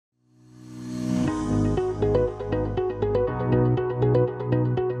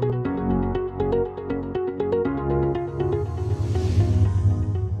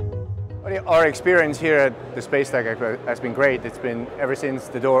our experience here at the Space Tech Expo has been great. It's been, ever since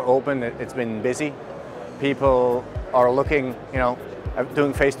the door opened, it's been busy. People are looking,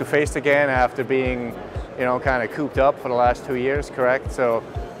 doing face-to-face again after being, kind of cooped up for the last 2 years, correct? So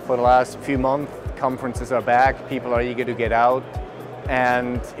for the last few months, conferences are back, people are eager to get out,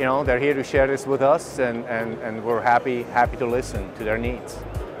 and they're here to share this with us, and we're happy to listen to their needs.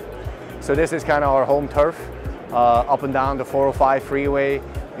 So this is kind of our home turf, up and down the 405 freeway.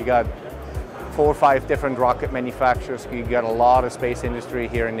 You got 4 or 5 different rocket manufacturers. You got a lot of space industry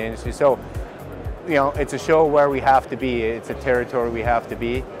here in the industry. So, it's a show where we have to be. It's a territory we have to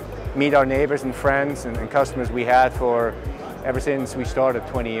be. Meet our neighbors and friends and customers we had for ever since we started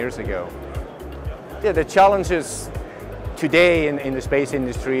 20 years ago. Yeah, the challenges today in the space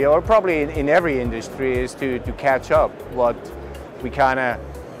industry, or probably in every industry, is to catch up what we kind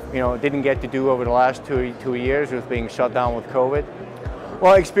of didn't get to do over the last two years with being shut down with COVID.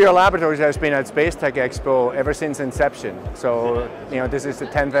 Well, Experior Laboratories has been at Space Tech Expo ever since inception. So, this is the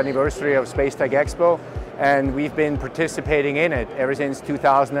 10th anniversary of Space Tech Expo, and we've been participating in it ever since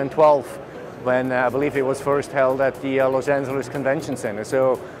 2012, when I believe it was first held at the Los Angeles Convention Center.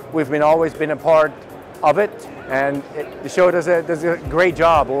 So we've always been a part of it, and the show does a great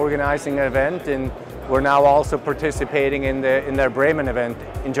job organizing an event, and we're now also participating in their Bremen event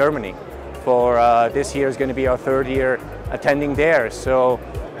in Germany. For this year is going to be our 3rd year attending there, so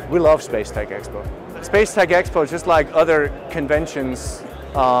we love Space Tech Expo. Space Tech Expo, just like other conventions,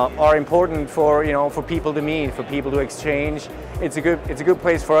 are important for for people to meet, for people to exchange. It's a good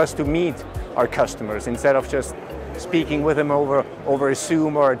place for us to meet our customers instead of just speaking with them over a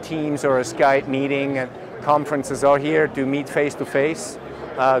Zoom or a Teams or a Skype meeting. And conferences are here to meet face to face,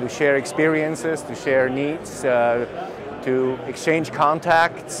 to share experiences, to share needs, to exchange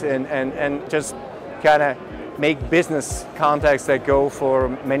contacts, and just kind of make business contacts that go for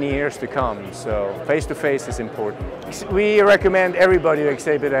many years to come. So face-to-face is important. We recommend everybody to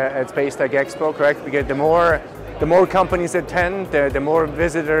exhibit at Space Tech Expo, correct? Because the more companies attend, the more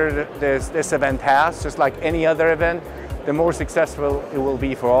visitors this event has, just like any other event, the more successful it will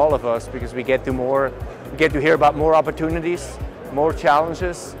be for all of us, because we get to hear about more opportunities, more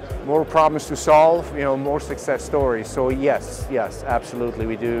challenges, more problems to solve, more success stories. So yes, absolutely,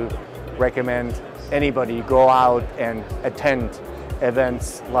 we do recommend anybody go out and attend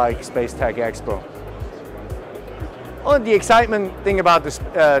events like Space Tech Expo. Well, the excitement thing about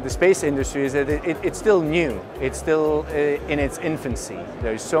the space industry is that it's still new. It's still in its infancy.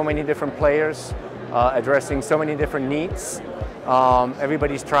 There's so many different players addressing so many different needs.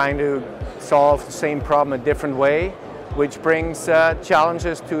 Everybody's trying to solve the same problem a different way, which brings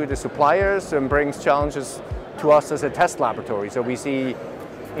challenges to the suppliers and brings challenges to us as a test laboratory. So we see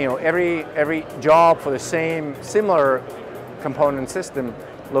every job for the similar component system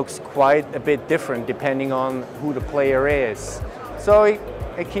looks quite a bit different depending on who the player is. So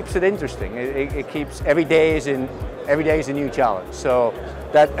it keeps it interesting. It keeps every day is a new challenge. So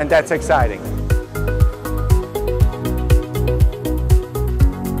that's exciting.